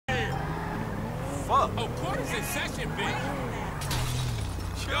fuck? Oh, court is in session, bitch.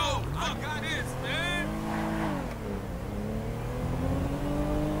 Yo, I got this, man.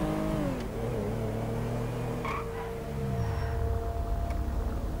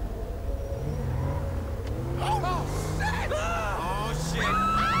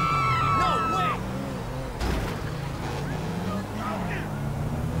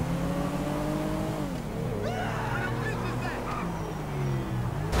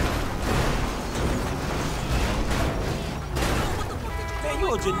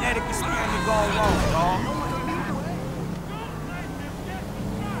 You a genetic experiment gone wrong, dog.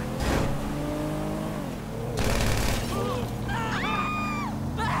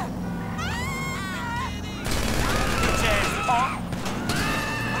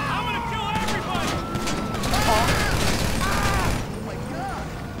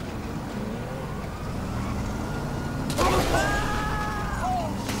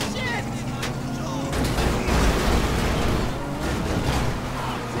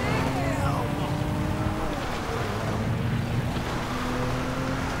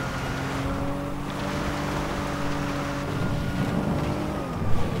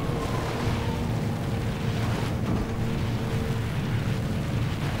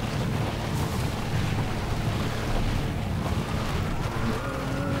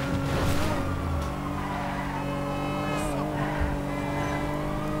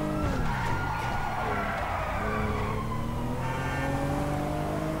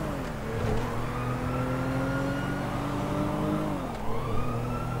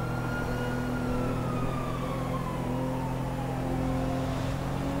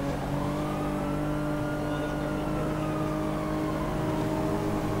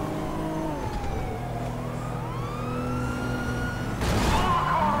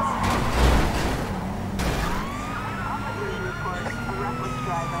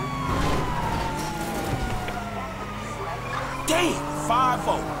 Damn,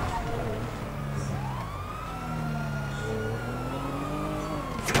 5-0.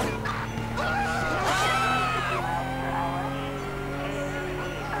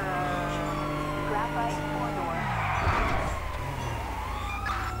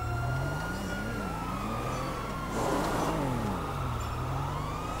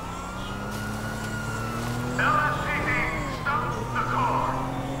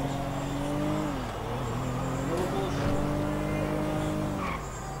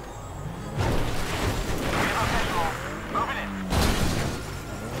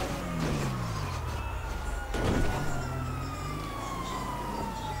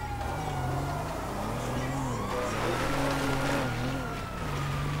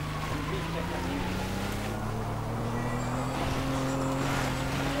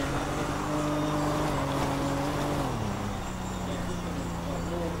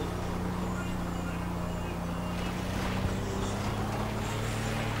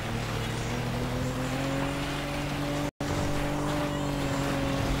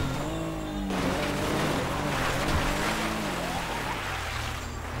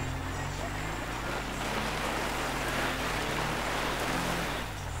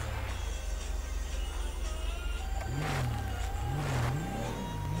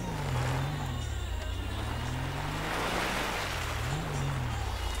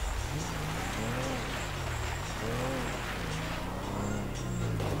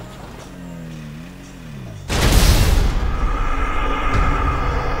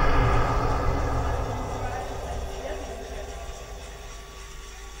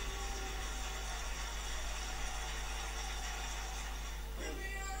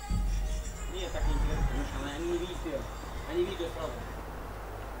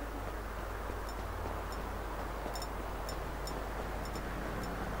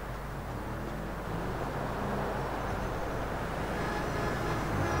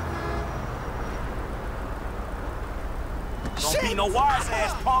 Don't be no wise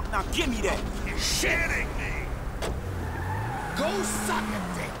ass punk, now give me that. You're shitting me! Go suck a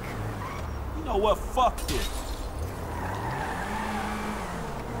dick! You know what? Fuck this.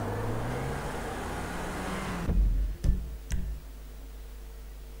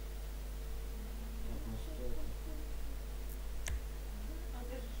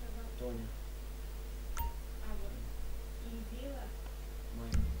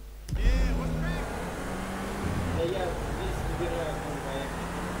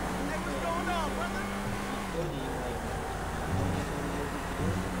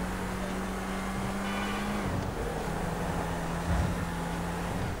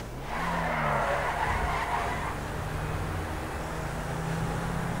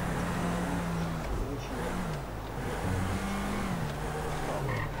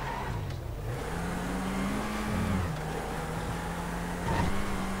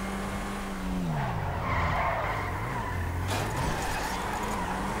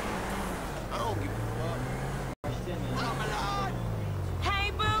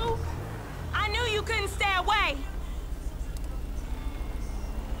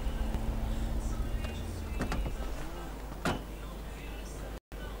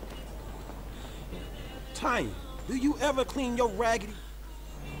 Tiny, do you ever clean your raggedy?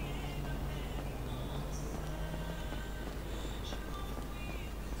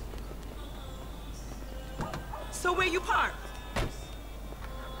 So where you park?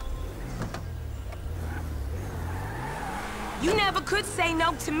 You never could say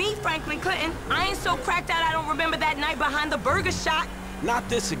no to me, Franklin Clinton. I ain't so cracked out I don't remember that night behind the burger shop. Not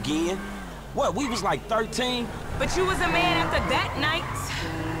this again. What, we was like 13? But you was a man after that night.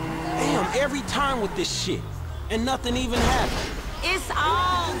 Damn, every time with this shit. And nothing even happened. It's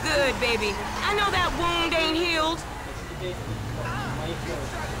all good, baby. I know that wound ain't healed.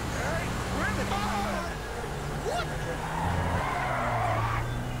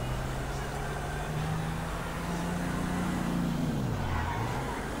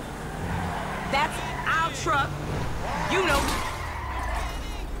 That's our truck. You know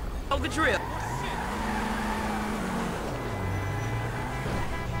the drill.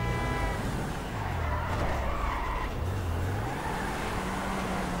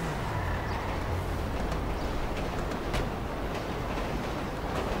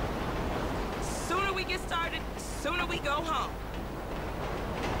 Sooner we get started, sooner we go home.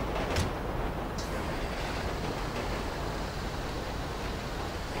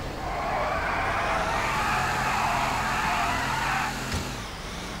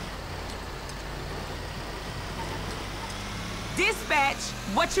 Dispatch,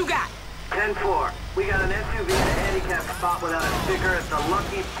 what you got? 10-4. We got an SUV in a handicapped spot without a sticker. It's a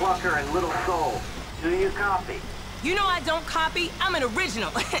Lucky Plucker and Little Soul. Do you copy? You know I don't copy. I'm an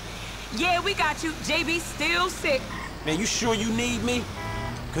original. Yeah, we got you. JB still sick. Man, you sure you need me?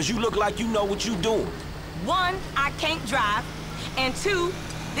 Cause you look like you know what you doing. One, I can't drive. And two,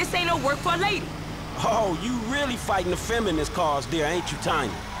 this ain't no work for a lady. Oh, you really fighting the feminist cause there, ain't you,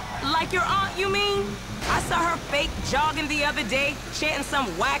 Tiny? Like your aunt, you mean? I saw her fake jogging the other day, chanting some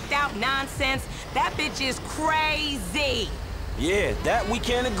whacked-out nonsense. That bitch is crazy. Yeah, that we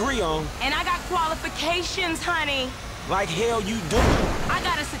can't agree on. And I got qualifications, honey. Like hell you do. I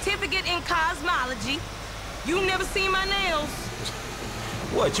got a certificate in cosmology. You never seen my nails.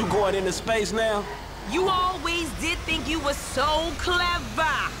 What, you going into space now? You always did think you were so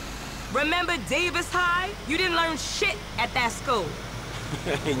clever. Remember Davis High? You didn't learn shit at that school.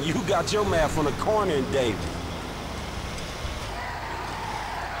 And you got your math on the corner in Davis.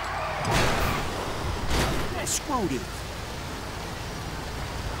 Man, screw this.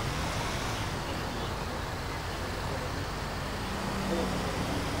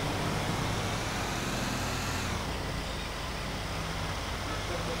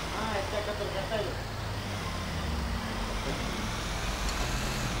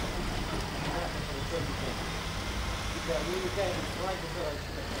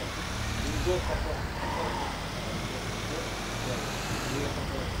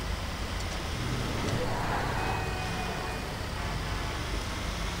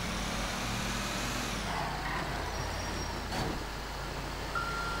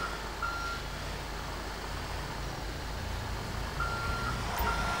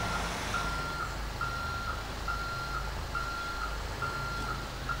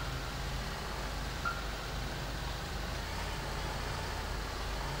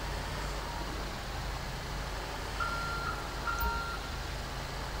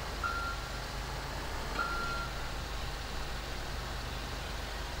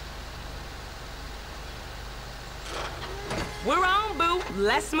 We're on, boo.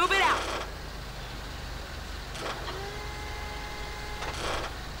 Let's move it out.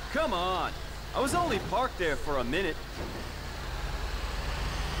 Come on. I was only parked there for a minute.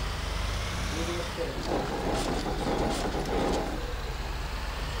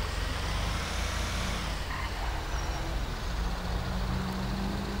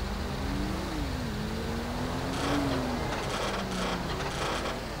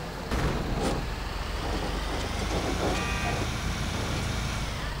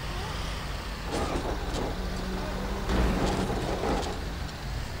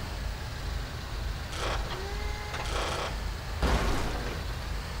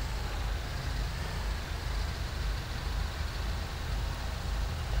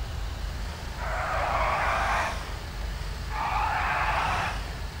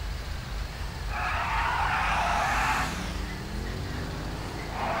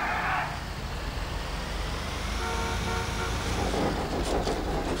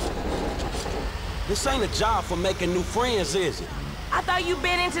 This ain't a job for making new friends, is it? I thought you'd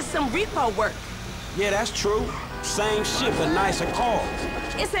been into some repo work. Yeah, that's true. Same shit, but nicer cars.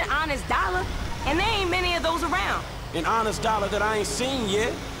 It's an honest dollar, and there ain't many of those around. An honest dollar that I ain't seen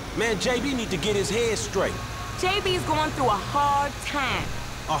yet. Man, JB need to get his head straight. JB's going through a hard time.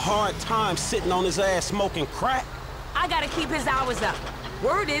 a hard time sitting on his ass smoking crack? I gotta keep his hours up.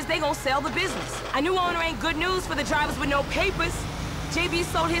 Word is they gonna sell the business. A new owner ain't good news for the drivers with no papers. JB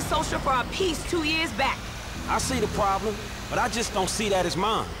sold his social for a piece 2 years back. I see the problem, but I just don't see that as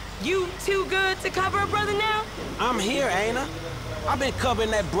mine. You too good to cover a brother now? I'm here, ain't I? I've been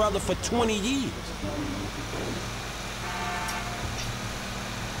covering that brother for 20 years.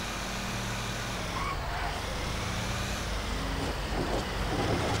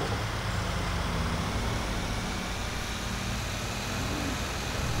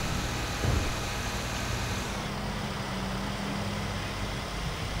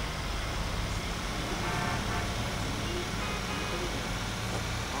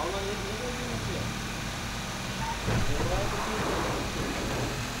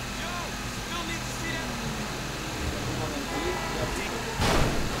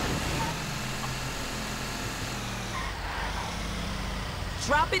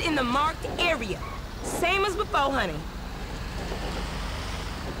 Drop it in the marked area. Same as before, honey.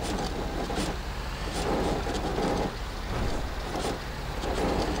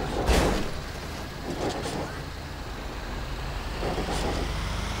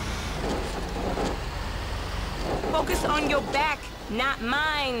 Focus on your back, not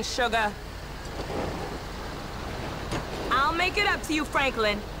mine, sugar. I'll make it up to you,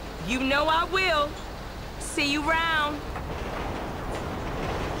 Franklin. You know I will. See you round.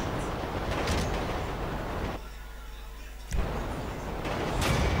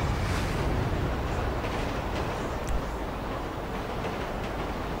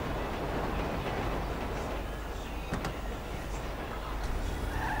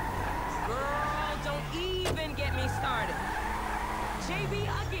 JB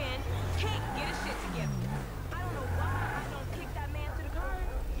again can't get his shit together. I don't know why I don't kick that man to the curb.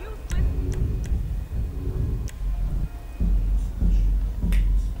 Useless.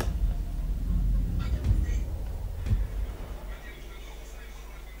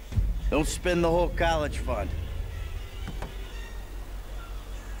 Don't spend the whole college fund.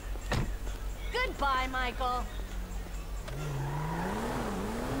 Goodbye, Michael.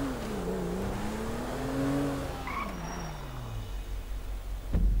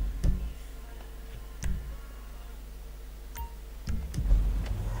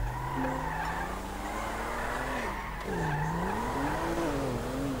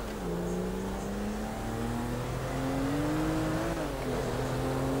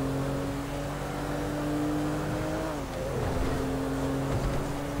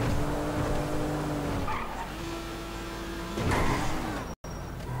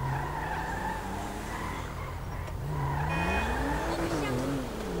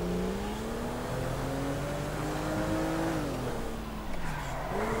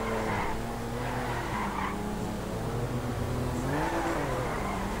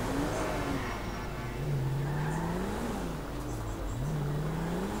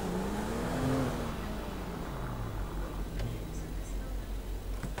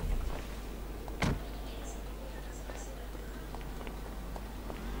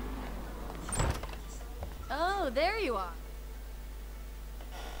 Oh, there you are.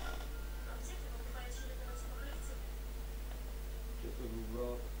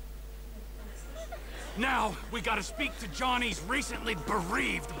 Now, we gotta speak to Johnny's recently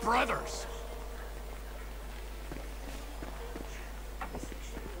bereaved brothers.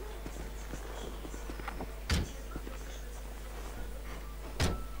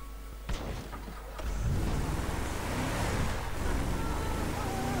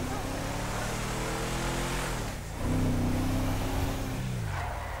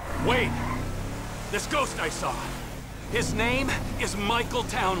 Wait! This ghost I saw. His name is Michael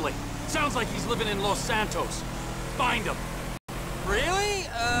Townley. Sounds like he's living in Los Santos. Find him. Really?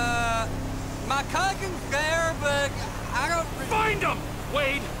 My cousin's there, but I don't... Find him!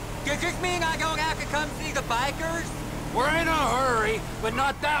 Wade! Does this mean I don't have to come see the bikers? We're in a hurry, but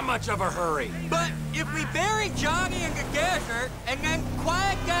not that much of a hurry. But if we bury Johnny in the desert, and then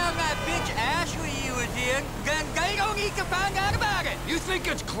quiet down that bitch Ashley he was in, then they don't need to find out about it. You think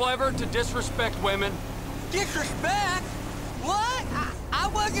it's clever to disrespect women? Disrespect? What? I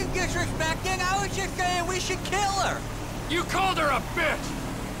wasn't disrespecting, I was just saying we should kill her. You called her a bitch!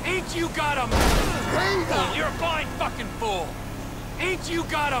 Ain't you got a mother? You're a blind fucking fool! Ain't you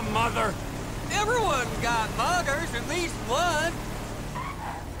got a mother? Everyone's got mothers, at least one.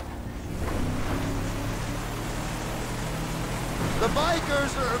 The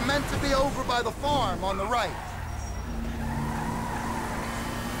bikers are meant to be over by the farm on the right.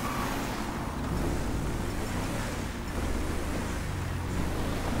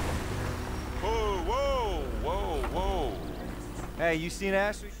 Hey, you seen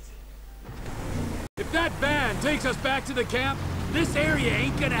Ashley? If that van takes us back to the camp, this area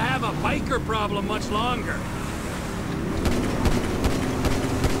ain't gonna have a biker problem much longer.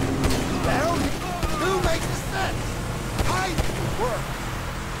 Down? Who makes sense? I work.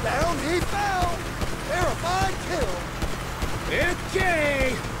 Down he fell. Terrified kill.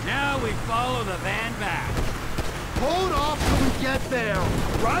 Okay, now we follow the van back. Hold off till we get there,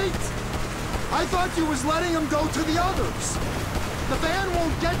 right? I thought you was letting him go to the others. The van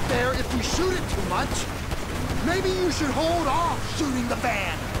won't get there if we shoot it too much. Maybe you should hold off shooting the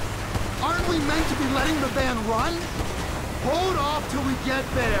van. Aren't we meant to be letting the van run? Hold off till we get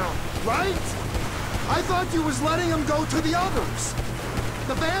there, right? I thought you was letting him go to the others.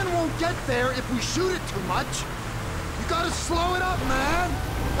 The van won't get there if we shoot it too much. You gotta slow it up, man.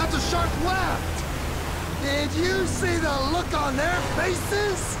 That's a sharp left. Did you see the look on their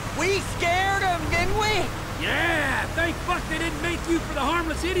faces? We scared them, didn't we? Yeah, thank fuck they didn't make you for the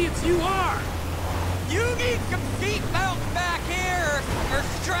harmless idiots you are. You need some seatbelts back here, or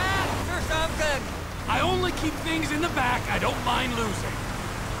straps or something. I only keep things in the back I don't mind losing.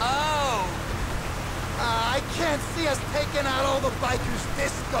 Oh. I can't see us taking out all the bikers'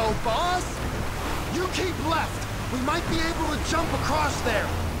 disco, boss. You keep left. We might be able to jump across there.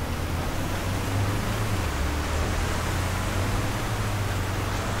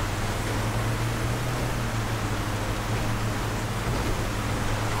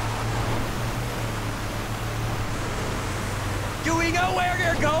 Do we know where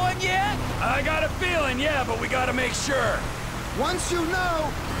they're going yet? I got a feeling, yeah, but we gotta make sure. Once you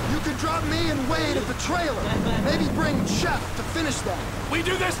know, you can drop me and Wade at the trailer. Maybe bring Jeff to finish that. We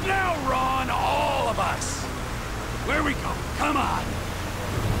do this now, Ron, all of us. Where we go? Come on.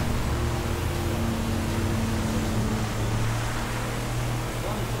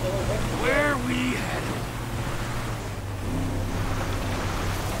 Where we headed?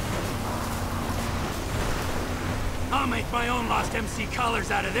 I'll make my own Lost MC colors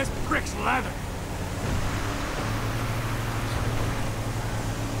out of this prick's leather.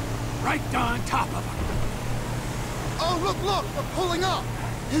 Right on top of them. Oh, look, they're pulling up.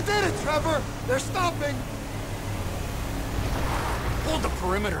 You did it, Trevor. They're stopping. Hold the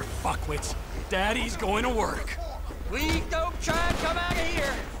perimeter, fuckwits. Daddy's going to work. Please don't try and come out of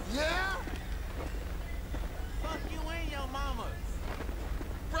here. Yeah? Fuck you and your mama.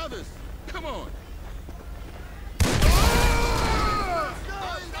 Brothers, come on.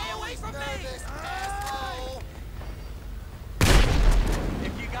 Stay away from me!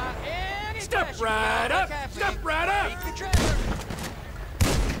 If you got any Step questions right about up! what's happening, Step right up! take the trailer.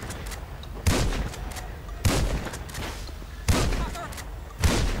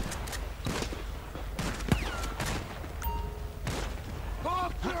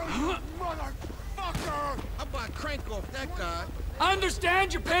 Motherfucker! How about crank off that guy?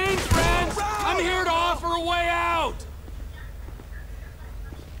 Understand your pain, friends! I'm here to offer a way out!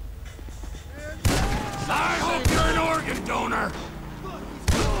 I hope you're an organ donor!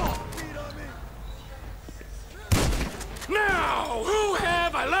 Now, who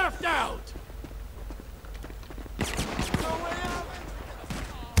have I left out?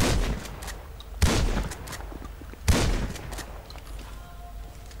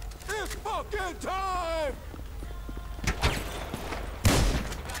 It's fucking time!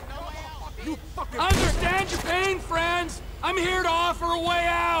 You fucking... Understand your pain, friends! I'm here to offer a way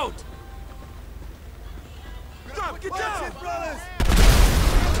out! Get down! Brothers!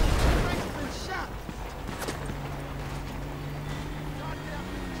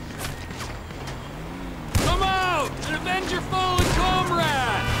 Come out and avenge your fallen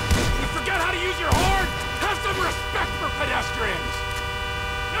comrade! You forget how to use your horn? Have some respect for pedestrians!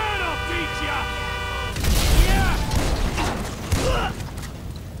 That'll teach ya! Yeah!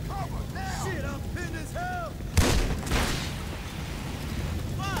 Shit, I'm pinned as hell!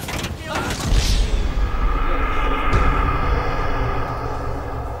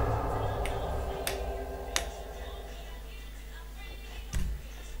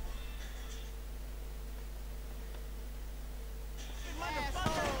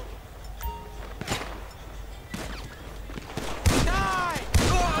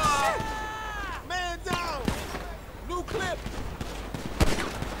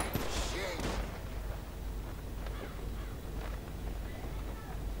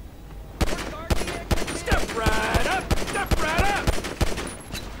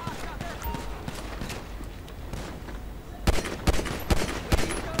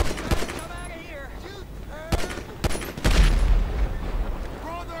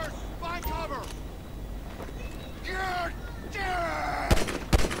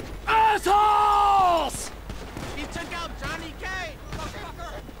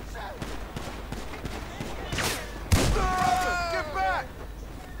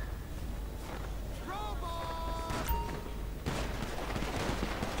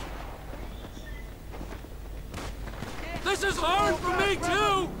 This is hard for me,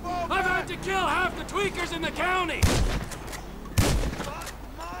 too! I've had to kill half the tweakers in the county!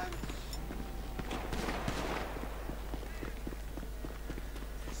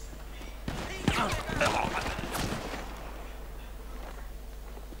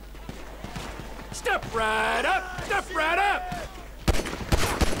 Step right up! Step right up!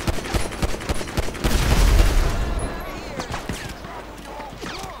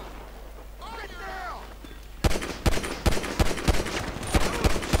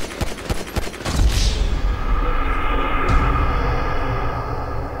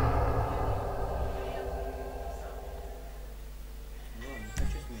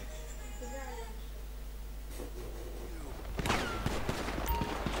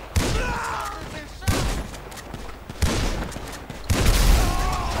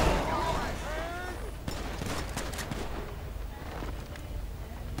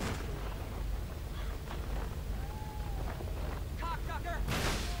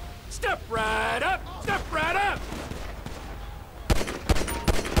 Step right up! Step right up!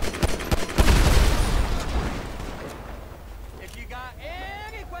 If you got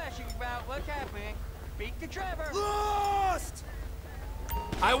any questions about what's happening, speak to Trevor. Lost!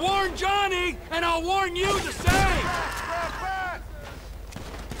 I warned Johnny, and I'll warn you the same!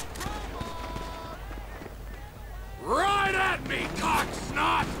 Right at me, cock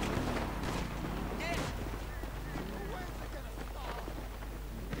snot!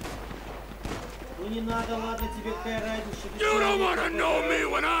 Ну не надо, ладно, тебе какая разница. You don't want to know me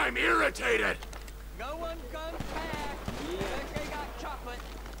when I'm irritated! No one comes back unless they got chocolate.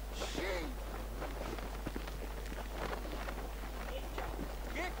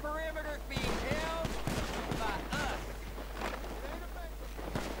 This perimeter's being held by us.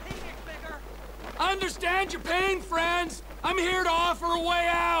 Phoenix bigger. Understand your pain, friends! I'm here to offer a way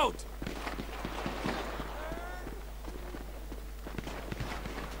out!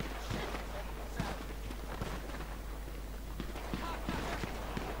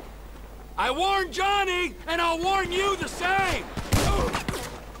 I warned Johnny, and I'll warn you the same!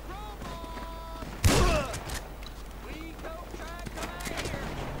 We don't try to come out of here.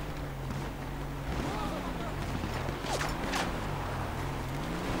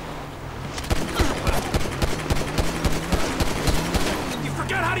 You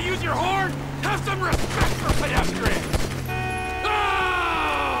forget how to use your horn? Have some respect for pedestrians!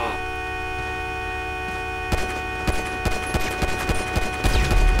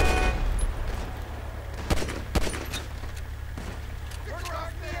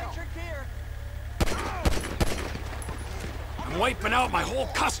 I'm wiping out my whole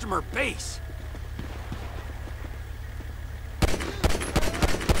customer base!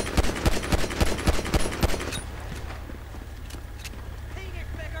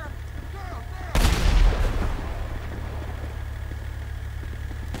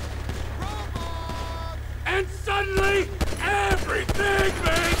 And suddenly, everything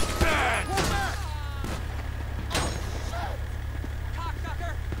makes sense!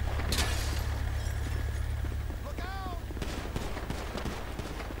 Cocksucker!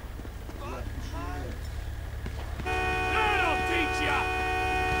 That'll teach ya!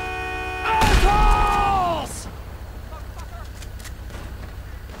 Assholes!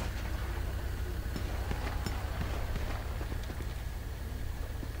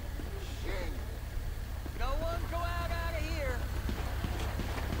 No one go out of here.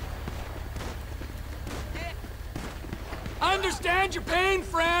 Understand your pain,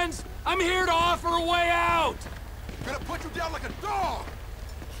 friends! I'm here to offer a way out! Gonna put you down like a dog!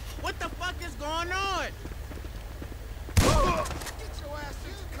 What the fuck is going on? Get your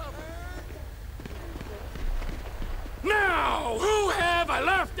asses covered! Now, who have I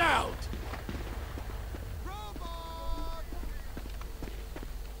left out?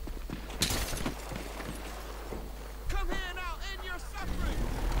 Come here now, end your suffering!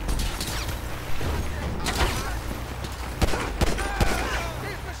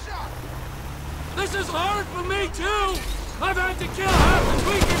 Here's the shot! This is hard for me, too! I've had to kill half the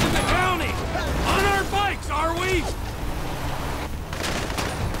tweakers in the county! On our bikes, are we?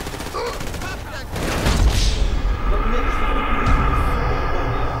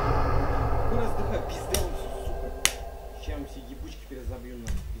 Раздыхай, пизда он, сука. Сейчас все ебучки перезабью на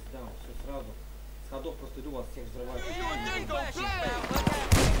пизда, все сразу. С ходов просто иду, вас всех взрываю. Any questions about what's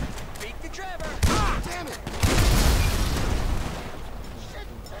happening, speak to Trevor. Ah, damn it!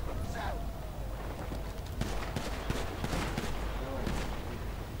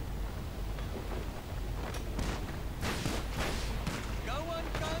 No one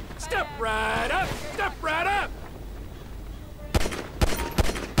comes back. Step right up! Step right up!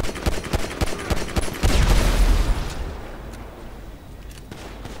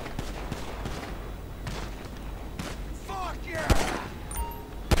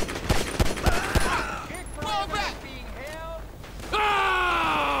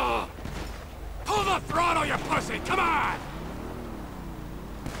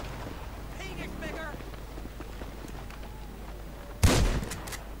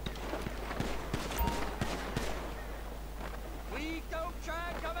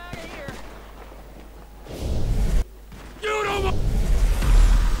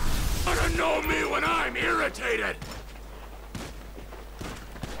 irritated!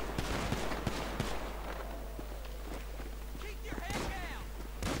 Keep your head down!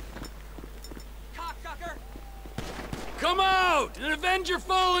 Cocksucker! Come out and avenge your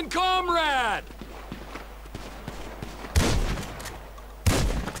fallen comrade!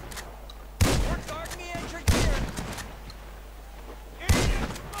 We're guarding the entrance here! Idiot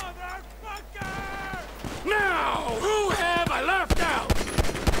motherfucker! Now, who have I left out?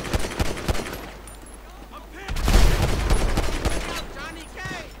 Johnny K!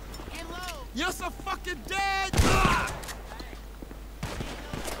 Get low! You're so fucking dead! Ah!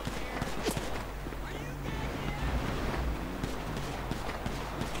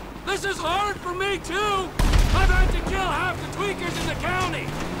 This is hard for me, too! I've had to kill half the tweakers in the county!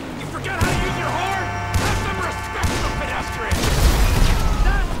 You forget how to use your horn? Have some respect for pedestrians!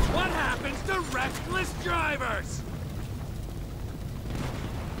 That's what happens to reckless drivers!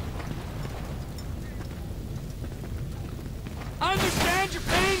 Understand your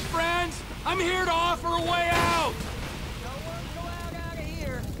pain, friends! I'm here to offer a way out! No one go out of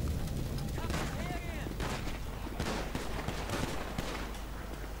here! Tuck your head in!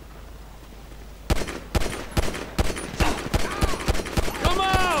 Come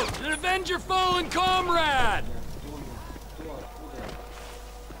out and avenge your fallen comrade!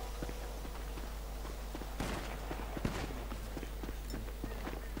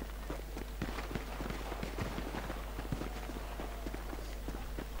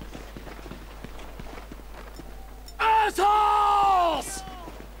 Assholes!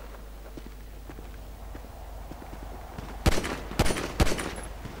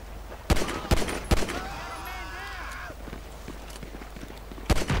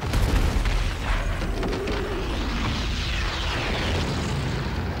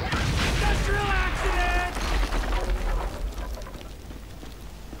 Industrial accident!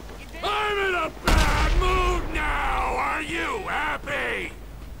 I'm in a bad mood now! Are you happy?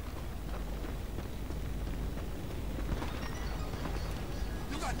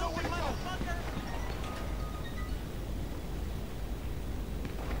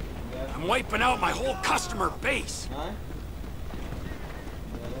 I'm wiping out my whole customer base. А?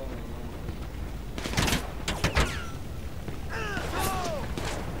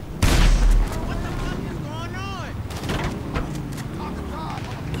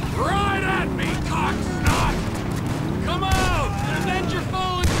 Right at me, cocksnot! Come out and avenge your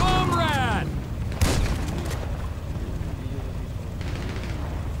fallen comrade!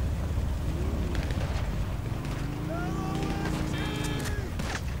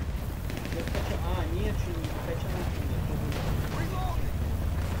 А, нет, что не качал.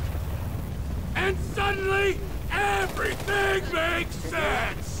 And suddenly, everything makes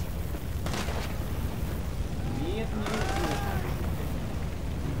sense! Нет, нет.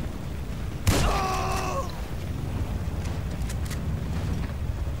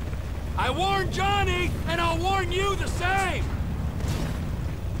 I warned Johnny, and I'll warn you the same!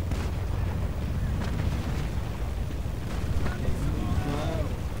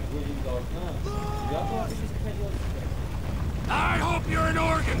 I hope you're an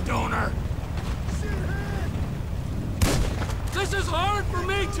organ donor! This is hard for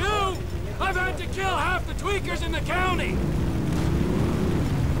me, too! I've had to kill half the tweakers in the county!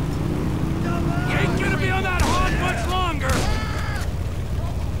 You ain't gonna be on that hog much longer!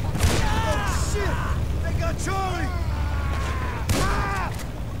 Oh, shit! They got Charlie!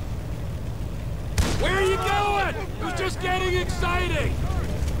 Where are you going? It was just getting exciting!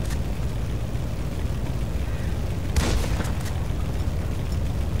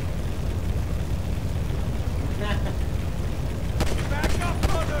 Back up,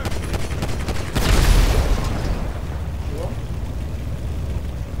 brother!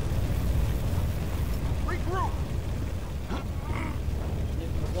 Regroup!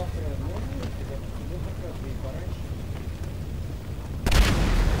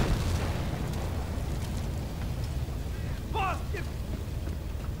 Boss, get...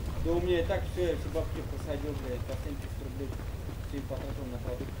 Да у меня и так все, я все бабки посадил, блядь, по 70 рублей. Все и потратил на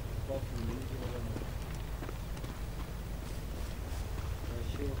продукты, бабки не делал.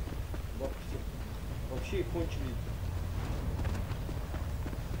 Вообще, бабки все, вообще и кончили.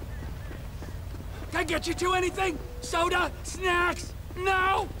 Can I get you two anything? Soda? Snacks?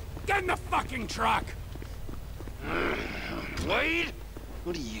 No? Get in the fucking truck! Wade?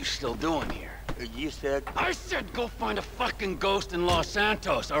 What are you still doing here? You said... I said go find a fucking ghost in Los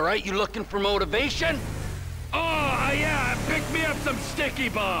Santos, alright? You looking for motivation? Oh, yeah, pick me up some sticky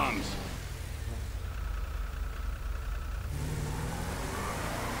bombs!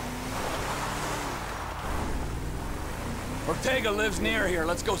 Ortega lives near here.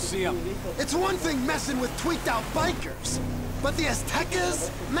 Let's go see him. It's one thing messing with tweaked-out bikers, but the Aztecas?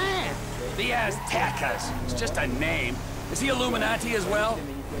 Man! The Aztecas. It's just a name. Is he Illuminati as well?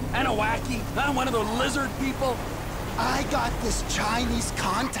 Anunnaki? Not one of those lizard people? I got this Chinese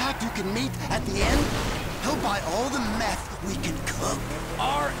contact you can meet at the end. He'll buy all the meth we can cook.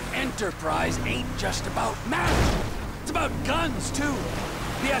 Our enterprise ain't just about meth. It's about guns, too.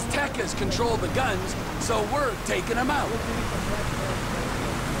 The Aztecas control the guns, so we're taking them out.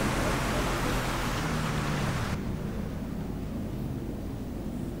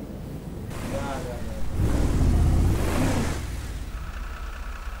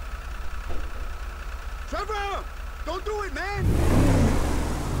 Trevor! Don't do it, man!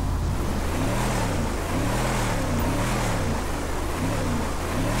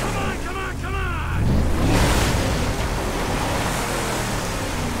 Come on, come on, come on!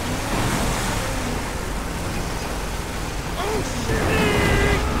 Oh,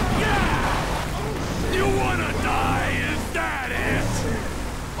 shit! Yeah! You wanna die, is that it?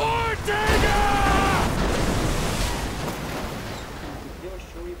 Ortega!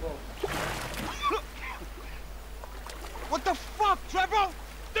 What the fuck, Trevor?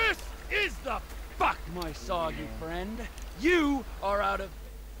 This is the fuck, my soggy friend. You are out of...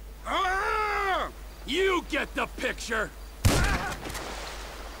 Ah! You get the picture!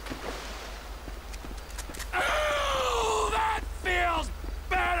 Oh, that feels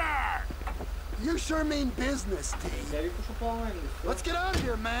better! You sure mean business, T. Let's get out of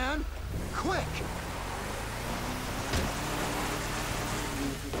here, man! Quick!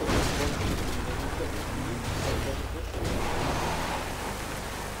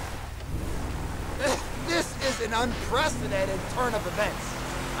 This is an unprecedented turn of events.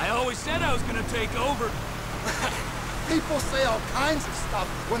 I always said I was gonna take over. People say all kinds of stuff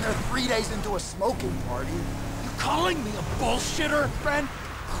when they're 3 days into a smoking party. You calling me a bullshitter, friend?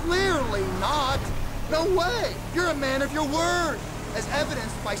 Clearly not. No way. You're a man of your word, as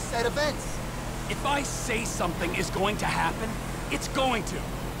evidenced by said events. If I say something is going to happen, it's going to.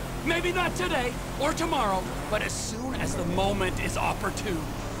 Maybe not today or tomorrow, but as soon as the moment is opportune.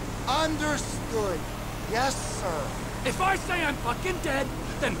 Understood. Yes, sir. If I say I'm fucking dead,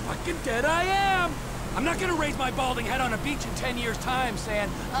 then fucking dead I am. I'm not gonna raise my balding head on a beach in 10 years' time saying,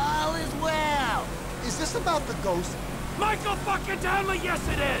 all is well. Is this about the ghost? Michael fucking Townley, yes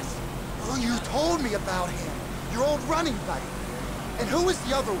it is. Oh, you told me about him. Your old running buddy. And who is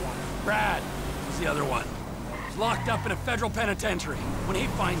the other one? Brad is the other one. He's locked up in a federal penitentiary. When he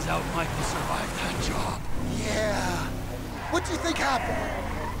finds out Michael survived that job. Yeah. What do you think happened?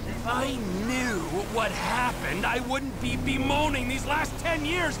 If I knew what happened, I wouldn't be bemoaning these last 10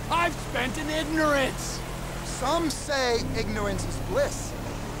 years I've spent in ignorance. Some say ignorance is bliss.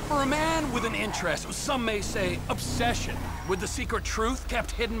 For a man with an interest, some may say obsession, with the secret truth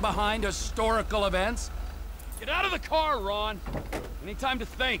kept hidden behind historical events. Get out of the car, Ron. Any time to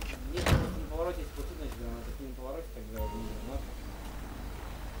think.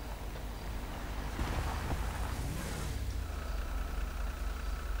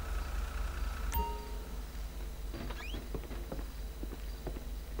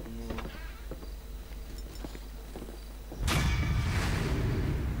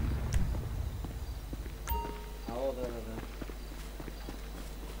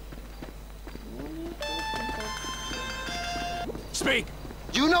 Speak!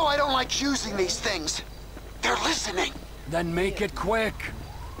 You know I don't like using these things. They're listening. Then make it quick.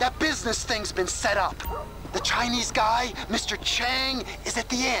 That business thing's been set up. The Chinese guy, Mr. Chang, is at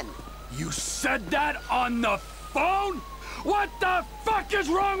the inn. You said that on the phone? What the fuck is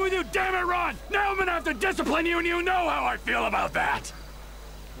wrong with you, damn it, Ron? Now I'm gonna have to discipline you, and you know how I feel about that.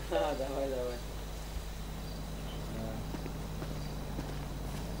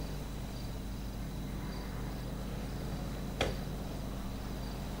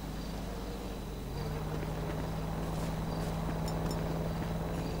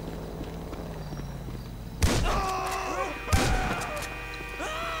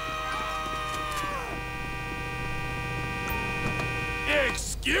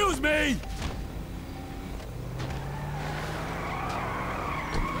 Excuse me!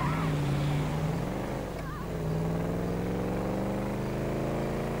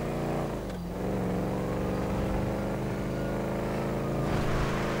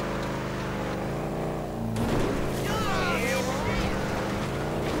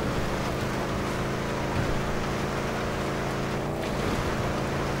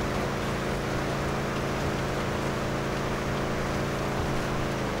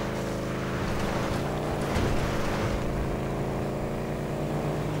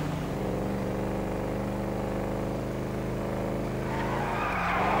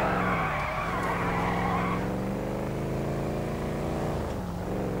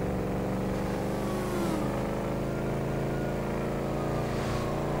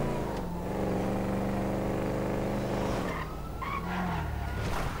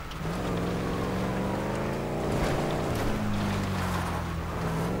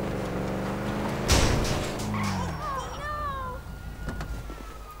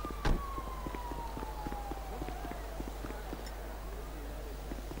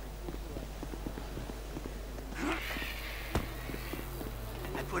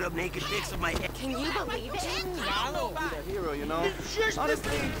 put up naked pics of my... Can you believe it? A hero, you know?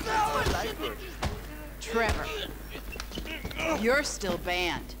 Honestly, Trevor, you're still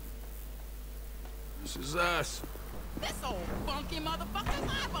banned. This is us. This old funky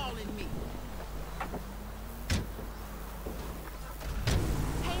motherfucker's eyeballing me.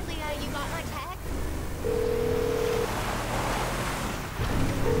 Hey, Leo, you got my text?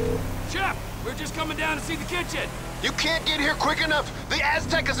 Chef, we're just coming down to see the kitchen. You can't get here quick enough! The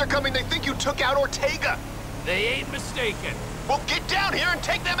Aztecas are coming! They think you took out Ortega! They ain't mistaken. Well, get down here and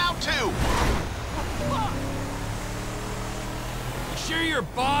take them out, too! You sure your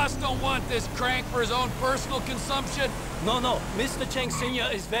boss don't want this crank for his own personal consumption? No, Mr. Cheng Sr.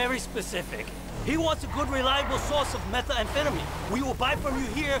 is very specific. He wants a good, reliable source of methamphetamine. We will buy from you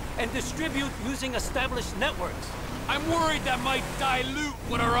here and distribute using established networks. I'm worried that might dilute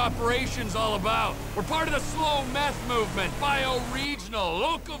what our operation's all about. We're part of the slow meth movement, bio-regional,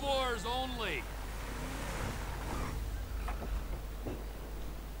 locavores only.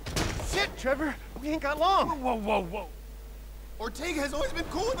 Shit, Trevor! We ain't got long! Whoa. Ortega has always been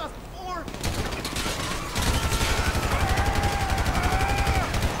cool with us before!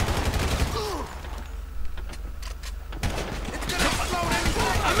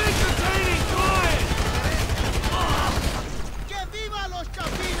 I'm entertaining, good! Que viva los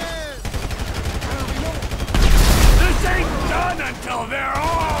chapines! This ain't done until they're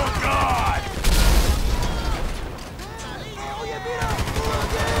all gone!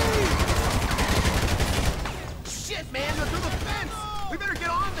 Shit, man! They're through the fence! We better get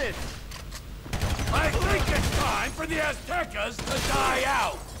on this! I think it's time for the Aztecas to die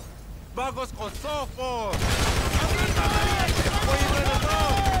out! Vagos con sofos!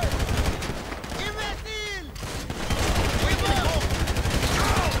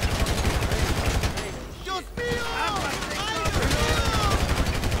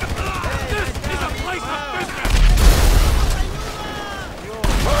 This is a place of business!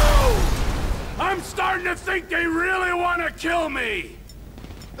 I'm starting to think they really want to kill me!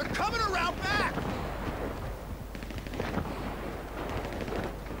 They're coming around back!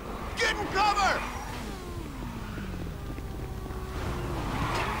 Get in cover!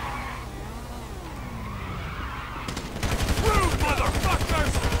 Rude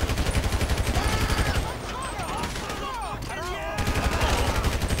motherfuckers!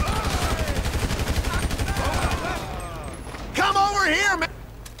 Come over here, man!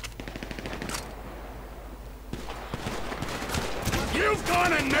 You've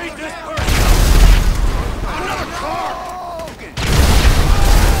gone and made this person! Another car!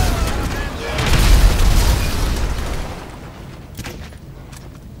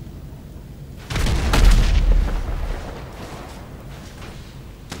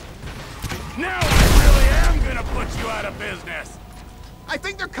 Now I really am gonna put you out of business! I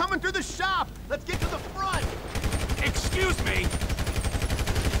think they're coming through the shop! Let's get to the front! Excuse me?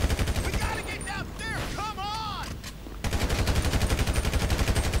 We gotta get downstairs! Come on!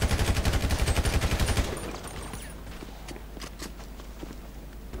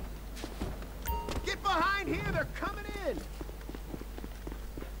 Get behind here! They're coming in!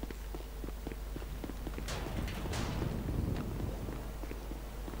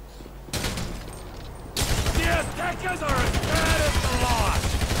 The Aztecas are as bad as the Lost!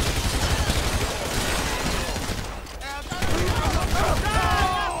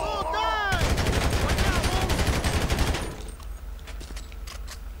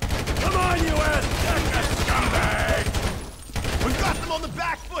 Come on, you Azteca scumbag! We've got them on the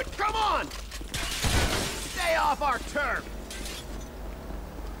back foot! Come on! Stay off our turf!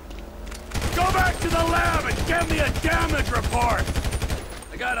 Go back to the lab and get me a damage report!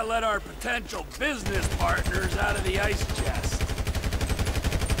 I gotta let our potential business partners out of the ice chest.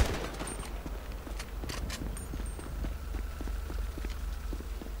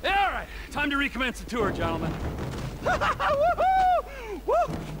 Yeah, all right. Time to recommence the tour, gentlemen.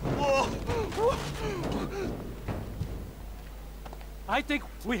 I think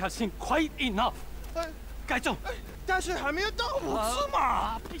we have seen quite enough. 改正，但是还没有到5次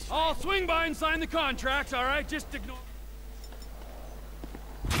嘛。 I'll swing by and sign the contracts, all right? Just ignore...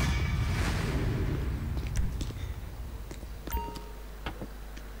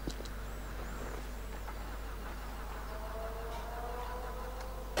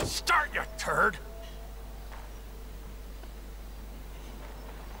 Start, you turd!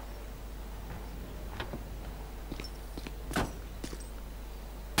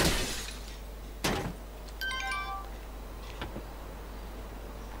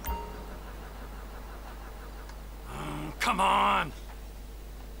 Come on!